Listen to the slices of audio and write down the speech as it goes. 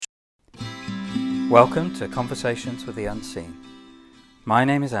Welcome to Conversations with the Unseen. My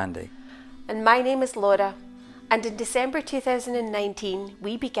name is Andy. And my name is Laura. And in December 2019,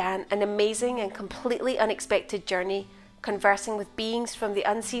 we began an amazing and completely unexpected journey conversing with beings from the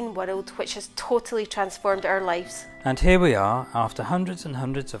unseen world, which has totally transformed our lives. And here we are, after hundreds and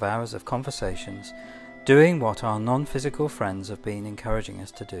hundreds of hours of conversations, doing what our non-physical friends have been encouraging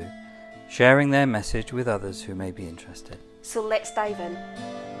us to do, sharing their message with others who may be interested. So let's dive in.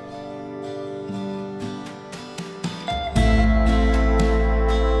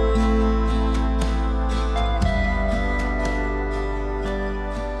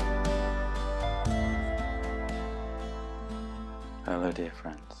 Hello, dear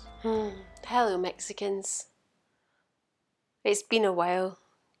friends. Hello, Mexicans. It's been a while.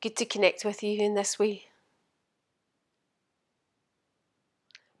 Good to connect with you in this way.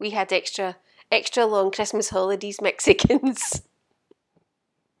 We had extra long Christmas holidays, Mexicans.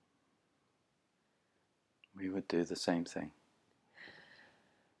 We would do the same thing.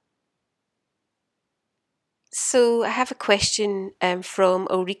 So I have a question from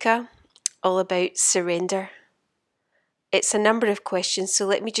Ulrika all about surrender. It's a number of questions, so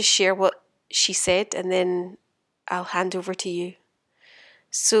let me just share what she said and then I'll hand over to you.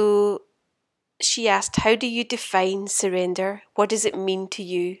 So she asked, how do you define surrender? What does it mean to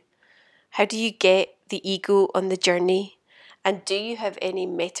you? How do you get the ego on the journey? And do you have any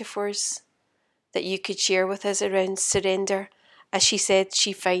metaphors that you could share with us around surrender? As she said,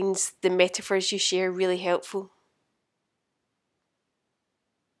 she finds the metaphors you share really helpful.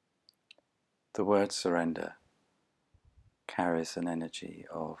 The word surrender carries an energy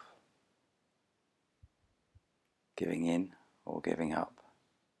of giving in or giving up.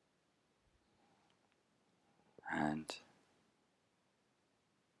 And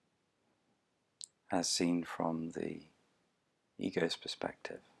as seen from the ego's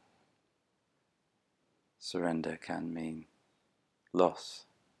perspective, surrender can mean loss.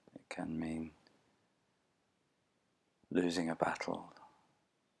 It can mean losing a battle,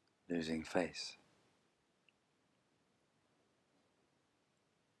 losing face.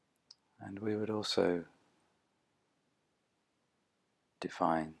 And we would also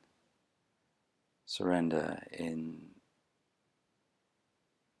define surrender in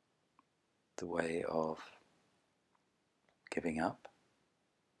the way of giving up.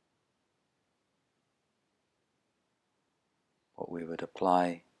 What we would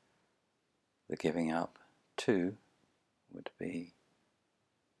apply the giving up to would be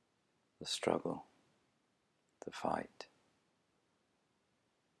the struggle, the fight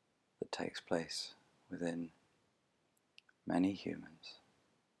that takes place within many humans,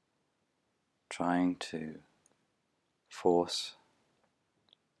 trying to force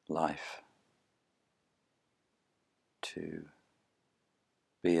life to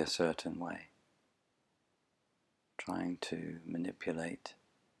be a certain way, trying to manipulate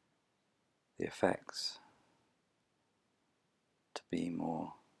the effects to be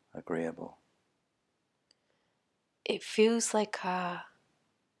more agreeable. It feels like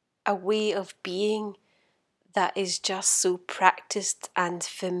a way of being that is just so practiced and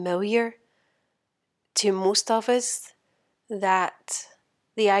familiar to most of us that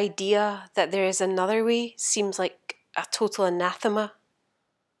the idea that there is another way seems like a total anathema.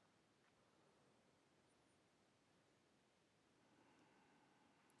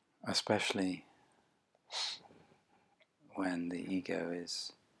 Especially when the ego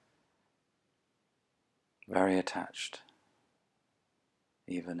is very attached,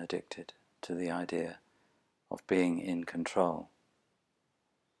 even addicted to the idea of being in control,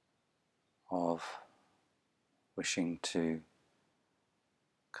 of wishing to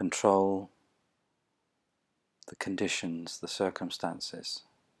control the conditions, the circumstances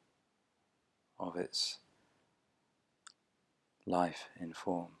of its life in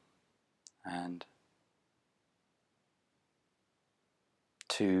form, and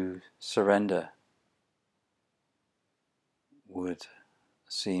to surrender would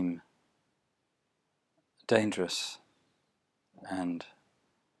seem dangerous and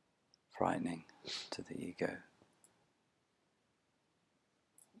frightening to the ego.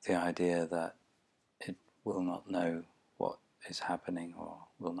 The idea that it will not know what is happening or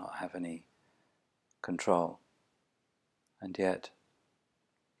will not have any control, and yet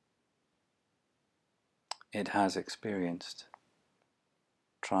it has experienced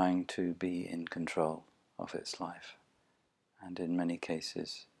trying to be in control of its life, and in many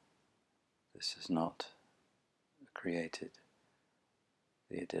cases this has not created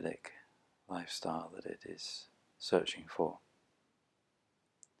the idyllic lifestyle that it is searching for.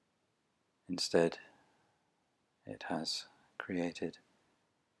 Instead, it has created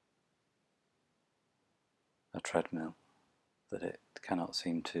treadmill that it cannot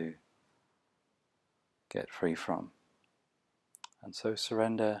seem to get free from. And so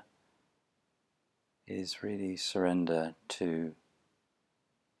surrender is really surrender to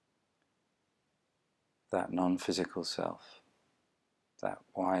that non-physical self, that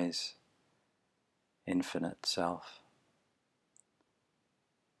wise, infinite self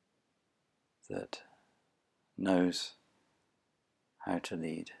that knows how to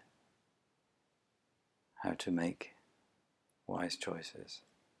lead, how to make wise choices.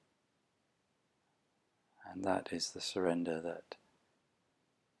 And that is the surrender that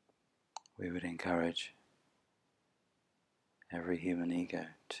we would encourage every human ego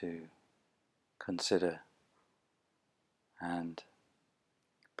to consider and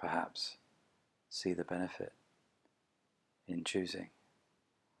perhaps see the benefit in choosing.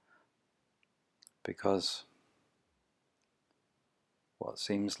 Because what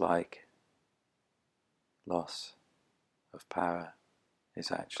seems like loss of power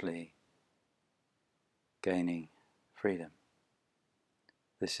is actually gaining freedom.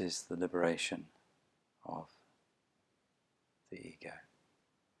 This is the liberation of the ego.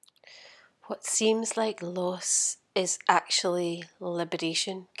 What seems like loss is actually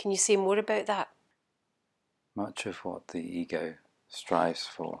liberation. Can you say more about that? Much of what the ego strives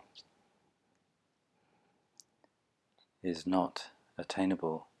for is not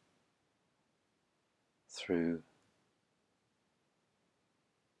attainable through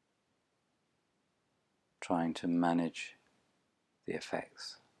trying to manage the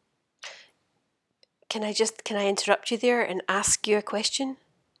effects. Can I interrupt you there and ask you a question?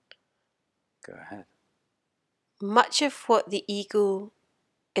 Go ahead. Much of what the ego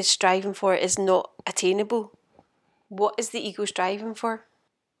is striving for is not attainable. What is the ego striving for?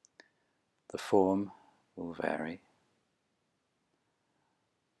 The form will vary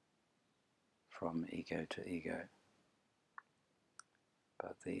from ego to ego,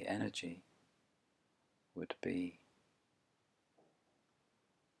 but the energy would be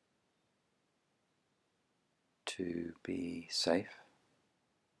to be safe,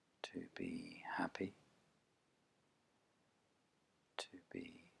 to be happy, to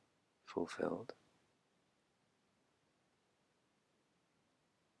be fulfilled,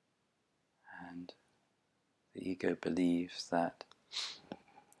 and the ego believes that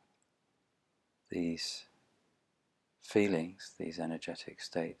these feelings, these energetic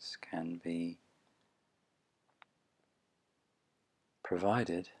states, can be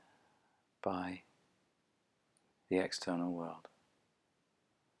provided by the external world.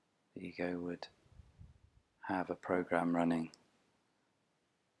 The ego would have a program running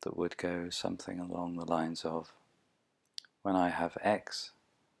that would go something along the lines of, when I have X,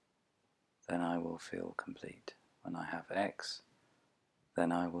 then I will feel complete. When I have X,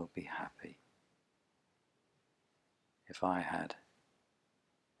 then I will be happy. If I had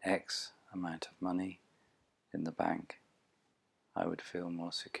X amount of money in the bank, I would feel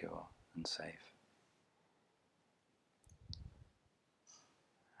more secure and safe.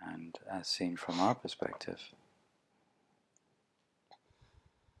 And as seen from our perspective,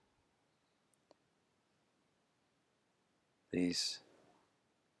 these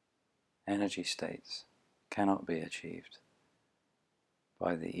energy states cannot be achieved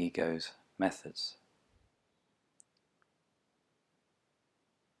by the ego's methods.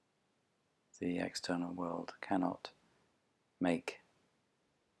 The external world cannot make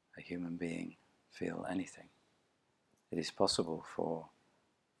a human being feel anything. It is possible for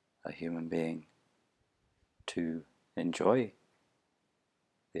a human being to enjoy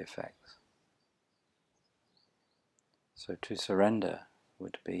the effects. So to surrender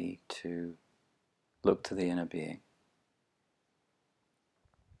would be to look to the inner being,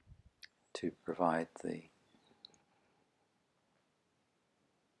 to provide the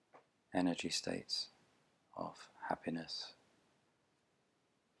energy states of happiness,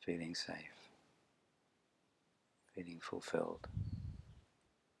 feeling safe, feeling fulfilled,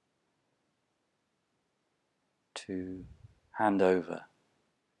 to hand over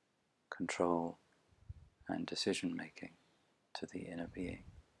control and decision making to the inner being,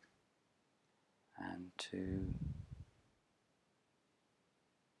 and to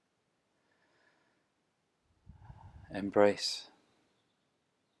embrace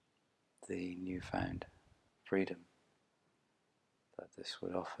the newfound freedom that this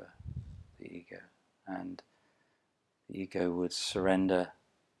would offer the ego. And the ego would surrender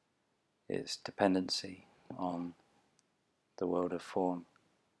its dependency on the world of form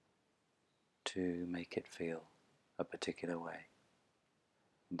to make it feel a particular way.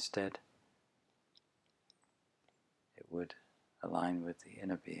 Instead, it would align with the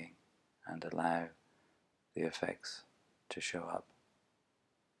inner being and allow the effects to show up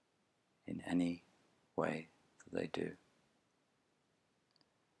in any way that they do,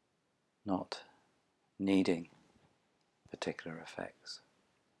 not needing particular effects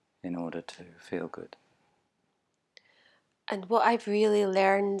in order to feel good. And what I've really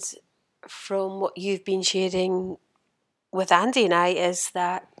learned from what you've been sharing with Andy and I is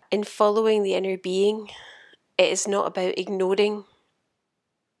that in following the inner being, it is not about ignoring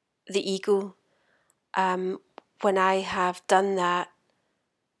the ego. When I have done that,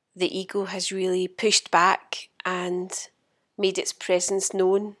 the ego has really pushed back and made its presence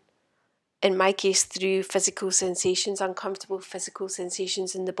known. In my case, through physical sensations, uncomfortable physical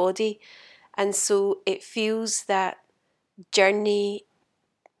sensations in the body. And so it feels that journey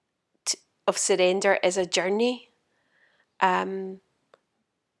of surrender is a journey. And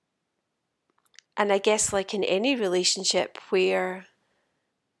I guess like in any relationship where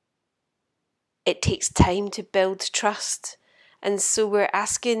it takes time to build trust. And so we're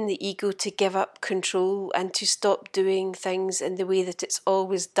asking the ego to give up control and to stop doing things in the way that it's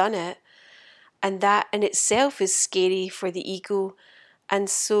always done it. And that in itself is scary for the ego. And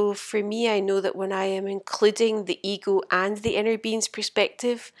so for me, I know that when I am including the ego and the inner being's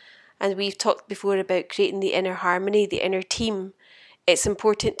perspective, and we've talked before about creating the inner harmony, the inner team, it's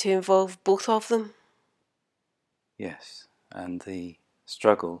important to involve both of them. Yes, and the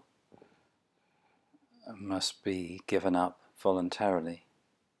struggle must be given up voluntarily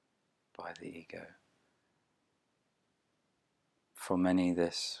by the ego. For many,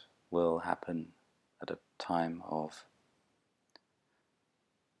 this will happen at a time of,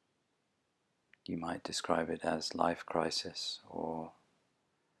 you might describe it as life crisis or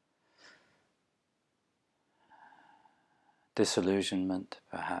disillusionment,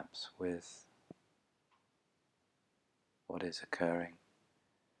 perhaps, with what is occurring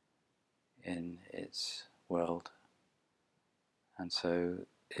in its world. And so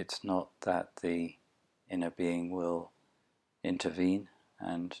it's not that the inner being will intervene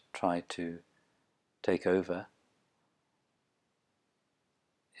and try to take over.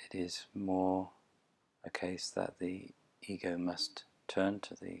 It is more a case that the ego must turn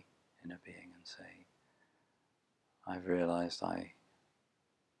to the inner being and say, I've realized I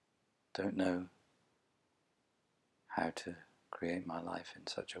don't know how to create my life in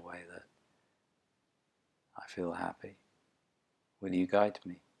such a way that I feel happy. Will you guide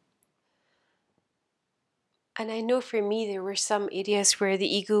me? And I know for me, there were some areas where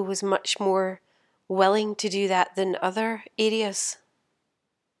the ego was much more willing to do that than other areas.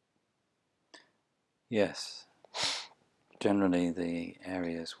 Yes. Generally, the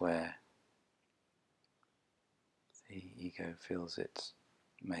areas where the ego feels it's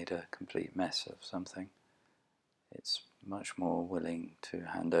made a complete mess of something, it's much more willing to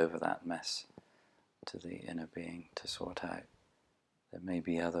hand over that mess to the inner being to sort out. There may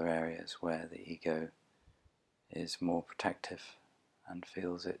be other areas where the ego is more protective and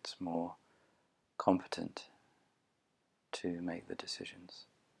feels it's more competent to make the decisions.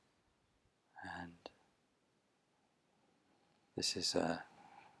 And this is an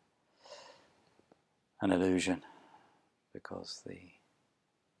illusion, because the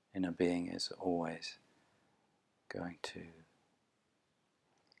inner being is always going to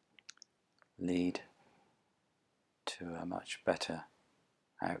lead to a much better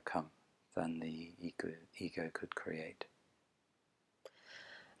outcome than the ego could create.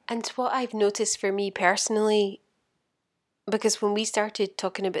 And what I've noticed for me personally, because when we started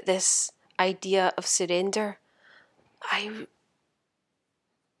talking about this idea of surrender,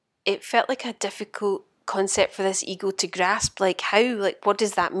 it felt like a difficult concept for this ego to grasp. Like how, like what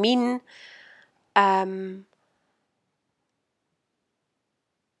does that mean? And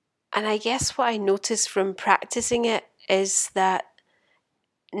I guess what I noticed from practicing it is that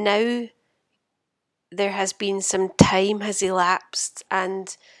now there has been some time has elapsed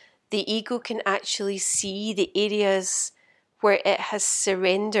and the ego can actually see the areas where it has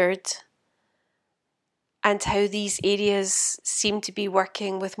surrendered and how these areas seem to be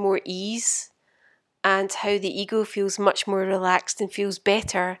working with more ease and how the ego feels much more relaxed and feels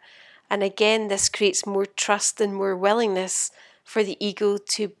better. And again, this creates more trust and more willingness for the ego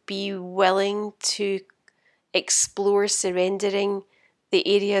to be willing to explore surrendering the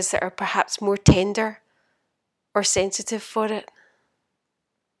areas that are perhaps more tender or sensitive for it.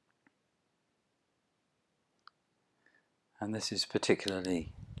 And this is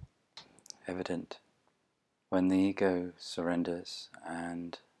particularly evident when the ego surrenders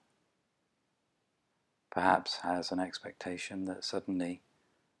and perhaps has an expectation that suddenly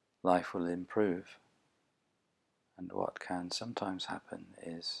life will improve. And what can sometimes happen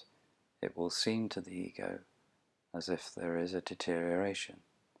is it will seem to the ego as if there is a deterioration.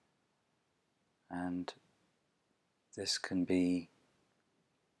 And this can be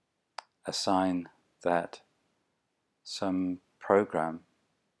a sign that some program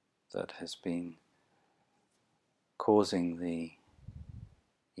that has been causing the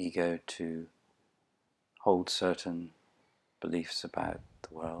ego to hold certain beliefs about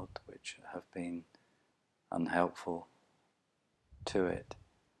the world which have been unhelpful to it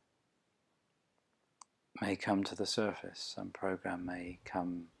may come to the surface. Some program may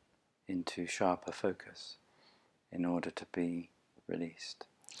come into sharper focus in order to be released.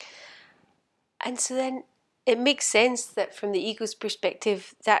 And so then it makes sense that from the ego's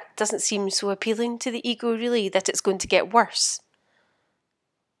perspective, that doesn't seem so appealing to the ego, really, that it's going to get worse.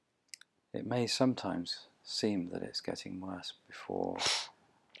 It may sometimes seem that it's getting worse before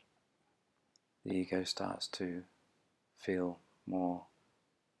the ego starts to feel more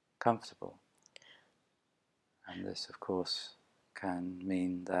comfortable. And this, of course, can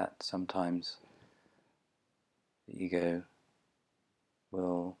mean that sometimes the ego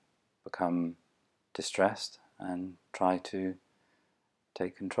will become distressed and try to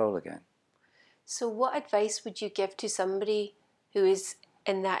take control again. So what advice would you give to somebody who is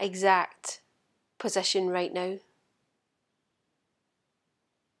in that exact position right now?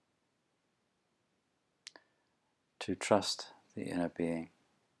 To trust the inner being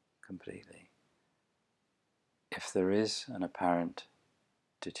completely. If there is an apparent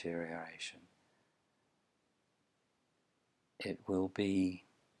deterioration, it will be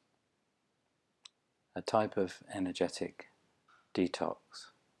a type of energetic detox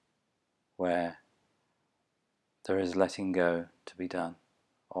where there is letting go to be done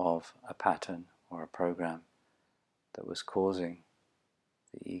of a pattern or a program that was causing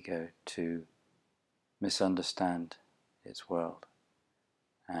the ego to misunderstand its world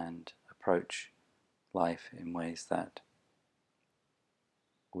and approach life in ways that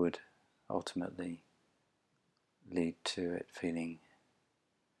would ultimately lead to it feeling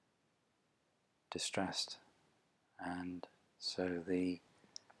distressed. And so the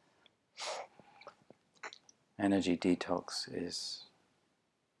energy detox is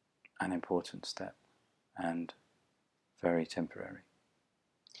an important step and very temporary.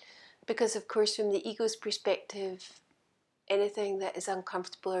 Because, of course, from the ego's perspective, anything that is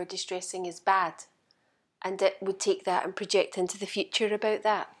uncomfortable or distressing is bad. And it would take that and project into the future about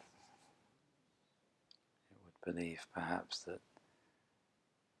that. It would believe perhaps that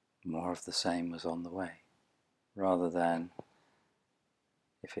more of the same was on the way, rather than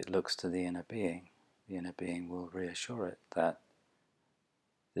if it looks to the inner being will reassure it that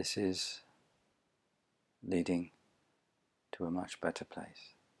this is leading to a much better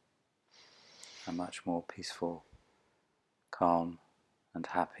place, a much more peaceful, calm and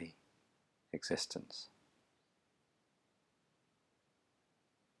happy existence.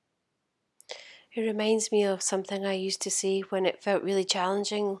 It reminds me of something I used to say when it felt really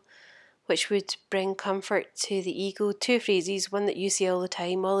challenging, which would bring comfort to the ego. Two phrases, one that you say all the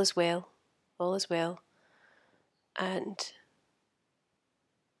time: all is well, all is well. And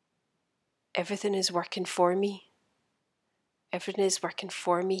everything is working for me. Everything is working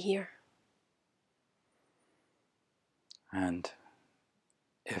for me here. And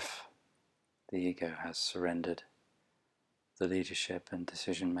if the ego has surrendered the leadership and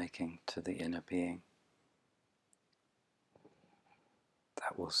decision making to the inner being,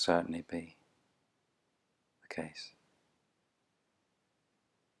 that will certainly be the case.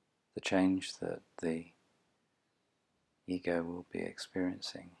 The change that the ego will be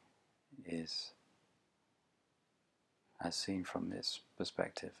experiencing is, as seen from its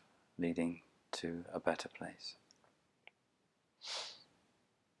perspective, leading to a better place.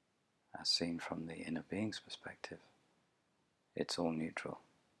 As seen from the inner being's perspective, it's all neutral.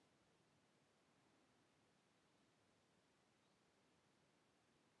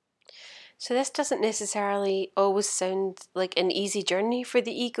 So this doesn't necessarily always sound like an easy journey for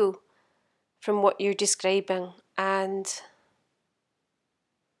the ego from what you're describing. And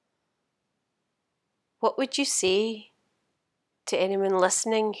what would you say to anyone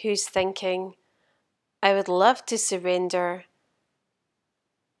listening who's thinking, I would love to surrender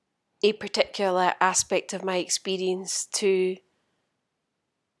a particular aspect of my experience to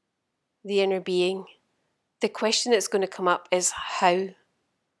the inner being? The question that's going to come up is how?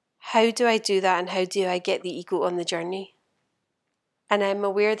 How do I do that, and how do I get the ego on the journey? And I'm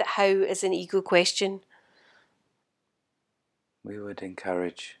aware that how is an ego question. We would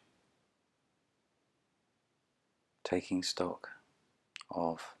encourage taking stock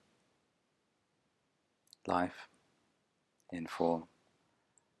of life in form,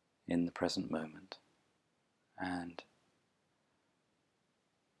 in the present moment and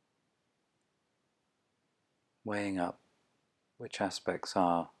weighing up which aspects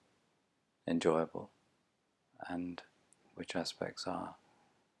are enjoyable and which aspects are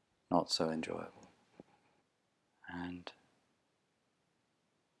not so enjoyable. And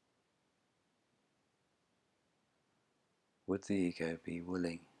would the ego be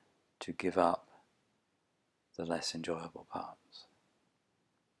willing to give up the less enjoyable parts?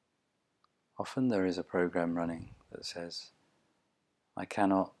 Often there is a program running that says, I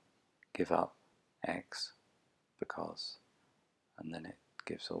cannot give up X because, and then it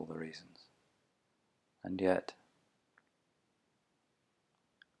gives all the reasons. And yet,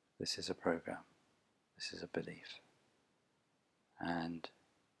 this is a program, this is a belief. And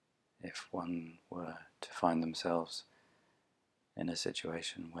if one were to find themselves in a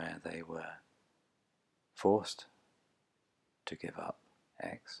situation where they were forced to give up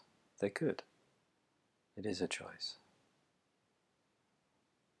X, they could. It is a choice.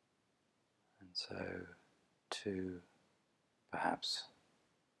 And so to perhaps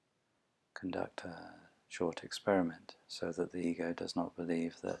conduct a short experiment so that the ego does not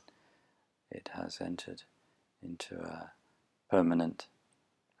believe that it has entered into a permanent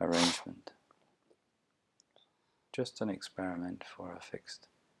arrangement. Just an experiment for a fixed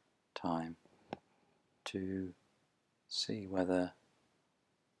time to see whether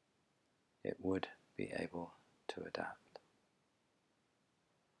it would be able to adapt.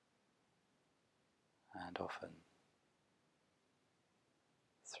 And often,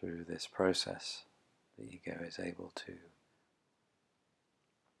 through this process, the ego is able to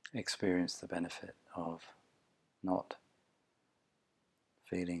experience the benefit of not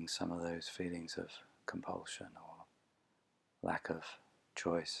feeling some of those feelings of compulsion or lack of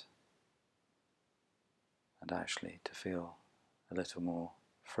choice, and actually to feel a little more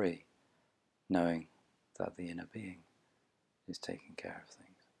free, knowing that the inner being is taking care of things.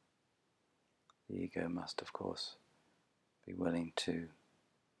 The ego must, of course, be willing to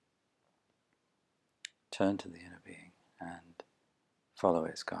turn to the inner being and follow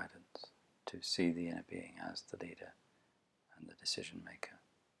its guidance, to see the inner being as the leader and the decision maker.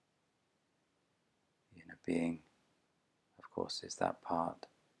 The inner being, of course, is that part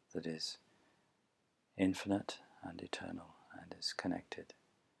that is infinite and eternal and is connected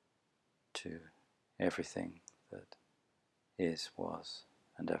to everything that is, was,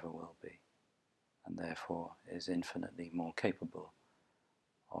 and ever will be, and therefore is infinitely more capable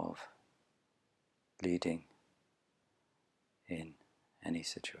of leading in any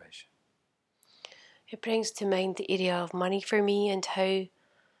situation. It brings to mind the area of money for me, and how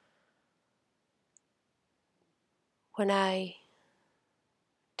when I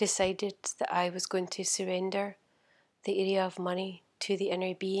decided that I was going to surrender the area of money to the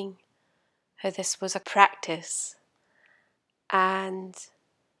inner being, how this was a practice, and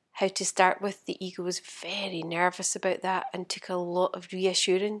how to start with, the ego was very nervous about that and took a lot of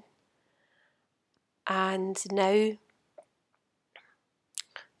reassuring. And now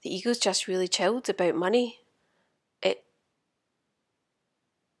the ego's just really chilled about money. It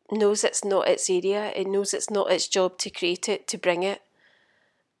knows it's not its area, it knows it's not its job to create it, to bring it,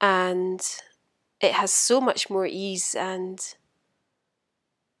 and it has so much more ease, and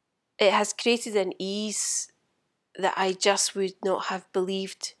it has created an ease that I just would not have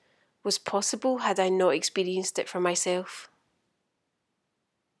believed was possible had I not experienced it for myself.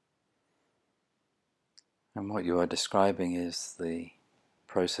 And what you are describing is the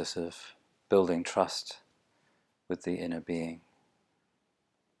process of building trust with the inner being.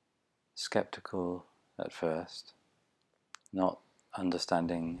 Skeptical at first, not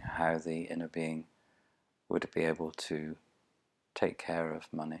understanding how the inner being would be able to take care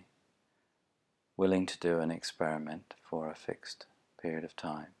of money, willing to do an experiment for a fixed period of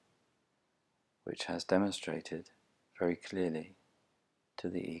time, which has demonstrated very clearly to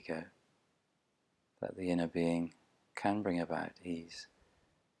the ego that the inner being can bring about ease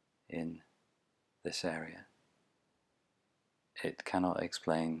in this area. It cannot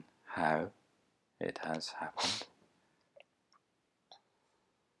explain how it has happened,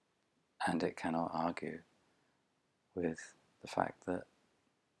 and it cannot argue with the fact that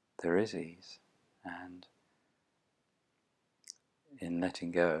there is ease, and in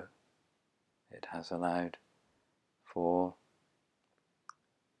letting go, it has allowed for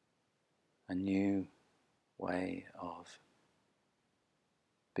a new way of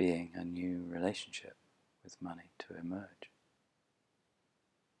being, a new relationship with money to emerge.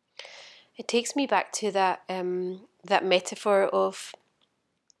 It takes me back to that metaphor of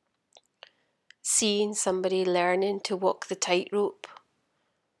seeing somebody learning to walk the tightrope,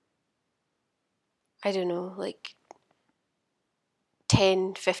 I don't know, like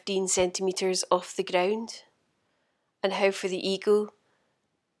 10, 15 centimetres off the ground, and how for the ego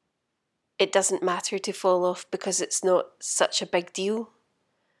it doesn't matter to fall off because it's not such a big deal,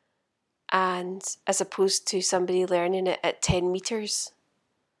 and as opposed to somebody learning it at 10 metres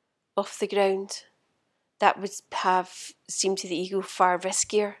off the ground, that would have seemed to the ego far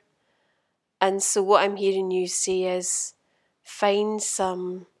riskier. And so what I'm hearing you say is find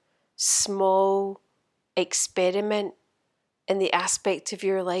some small experiment in the aspect of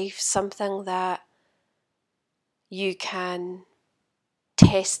your life, something that you can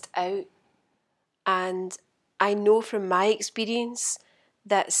test out. And I know from my experience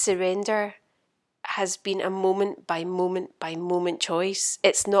that surrender has been a moment by moment by moment choice.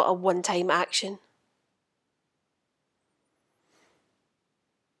 It's not a one-time action.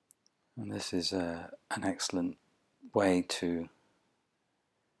 And this is an excellent way to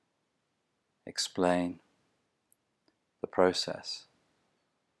explain the process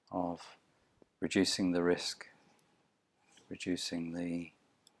of reducing the risk, reducing the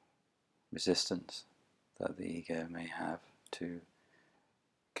resistance that the ego may have to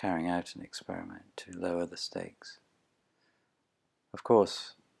carrying out an experiment, to lower the stakes. Of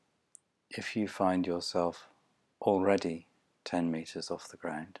course, if you find yourself already 10 meters off the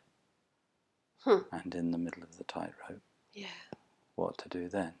ground and in the middle of the tightrope, what to do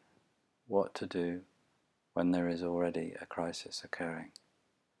then? What to do when there is already a crisis occurring?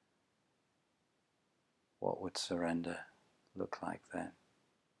 What would surrender look like then?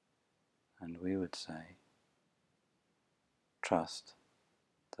 And we would say, trust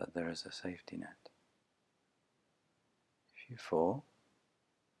that there is a safety net. If you fall,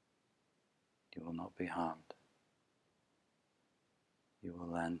 you will not be harmed. You will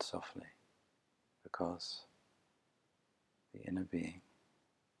land softly because the inner being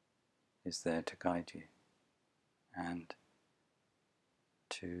is there to guide you and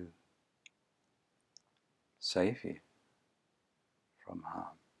to save you from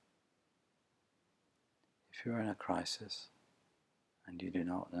harm. If you're in a crisis and you do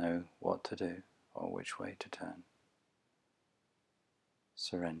not know what to do or which way to turn,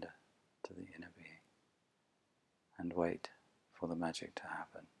 surrender to the inner being and wait for the magic to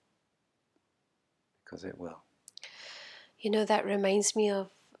happen, because it will. You know, that reminds me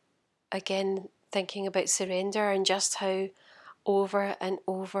of, again, thinking about surrender and just how over and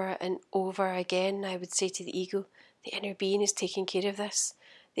over and over again I would say to the ego, the inner being is taking care of this.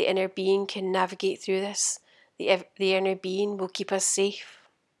 The inner being can navigate through this. The inner being will keep us safe.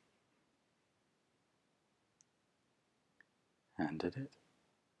 And did it?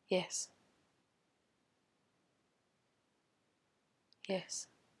 Yes. Yes.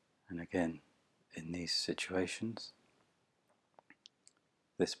 And again, in these situations,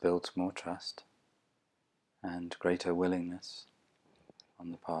 this builds more trust and greater willingness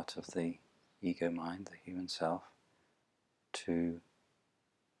on the part of the ego mind, the human self, to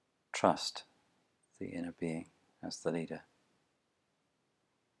trust the inner being as the leader.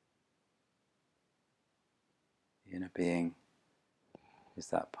 The inner being is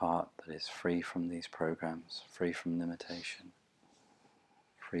that part that is free from these programs, free from limitation,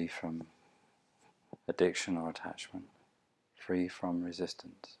 free from addiction or attachment, free from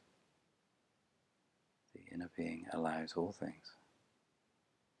resistance. The inner being allows all things,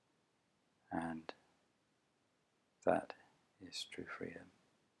 and that is true freedom.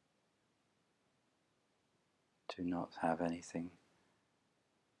 To not have anything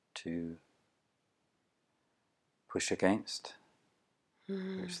to push against,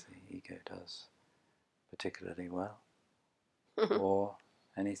 which the ego does particularly well, or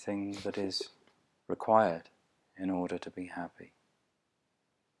anything that is required in order to be happy.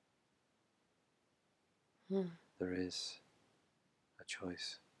 There is a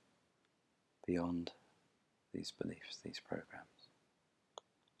choice beyond these beliefs, these programs.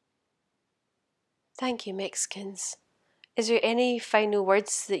 Thank you, Mexicans. Is there any final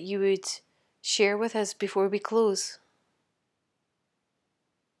words that you would share with us before we close?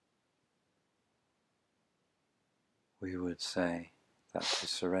 We would say that to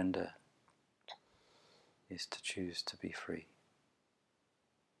surrender is to choose to be free.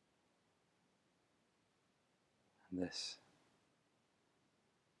 And this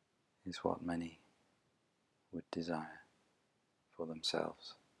is what many would desire for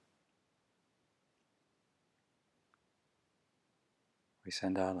themselves. We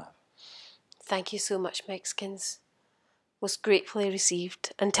send our love. Thank you so much, Mexicans. Most gratefully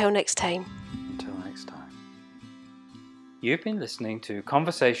received. Until next time. Until next time. You've been listening to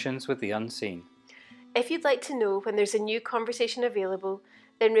Conversations with the Unseen. If you'd like to know when there's a new conversation available,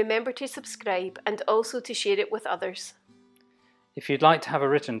 then remember to subscribe and also to share it with others. If you'd like to have a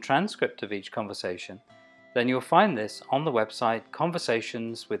written transcript of each conversation, then you'll find this on the website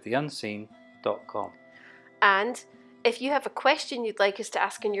conversationswiththeunseen.com. And if you have a question you'd like us to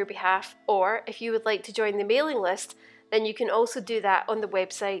ask on your behalf, or if you would like to join the mailing list, then you can also do that on the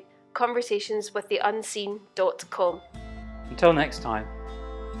website conversationswiththeunseen.com. Until next time.